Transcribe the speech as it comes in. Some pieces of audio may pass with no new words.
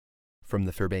From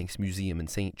the Fairbanks Museum in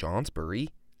St. Johnsbury,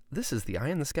 this is the Eye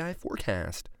in the Sky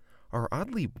forecast. Our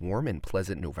oddly warm and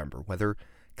pleasant November weather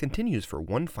continues for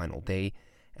one final day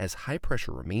as high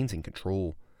pressure remains in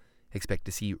control. Expect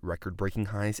to see record-breaking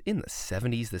highs in the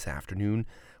 70s this afternoon,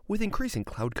 with increasing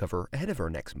cloud cover ahead of our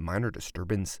next minor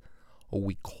disturbance. A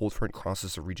weak cold front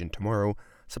crosses the region tomorrow,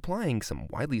 supplying some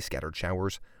widely scattered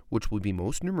showers, which will be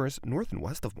most numerous north and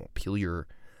west of Montpelier.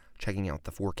 Checking out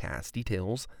the forecast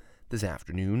details, this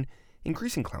afternoon,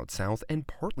 increasing clouds south and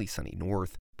partly sunny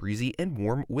north, breezy and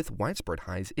warm with widespread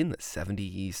highs in the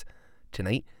 70s.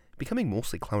 Tonight, becoming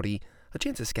mostly cloudy, a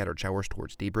chance of scattered showers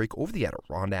towards daybreak over the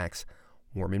Adirondacks,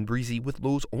 warm and breezy with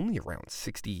lows only around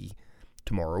 60.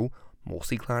 Tomorrow,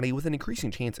 mostly cloudy with an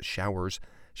increasing chance of showers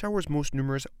most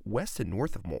numerous west and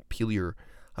north of Montpelier.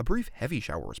 A brief heavy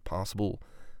shower is possible.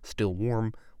 Still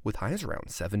warm with highs around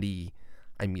 70.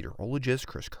 I'm meteorologist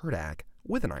Chris Kurdak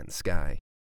with an Eye in the Sky.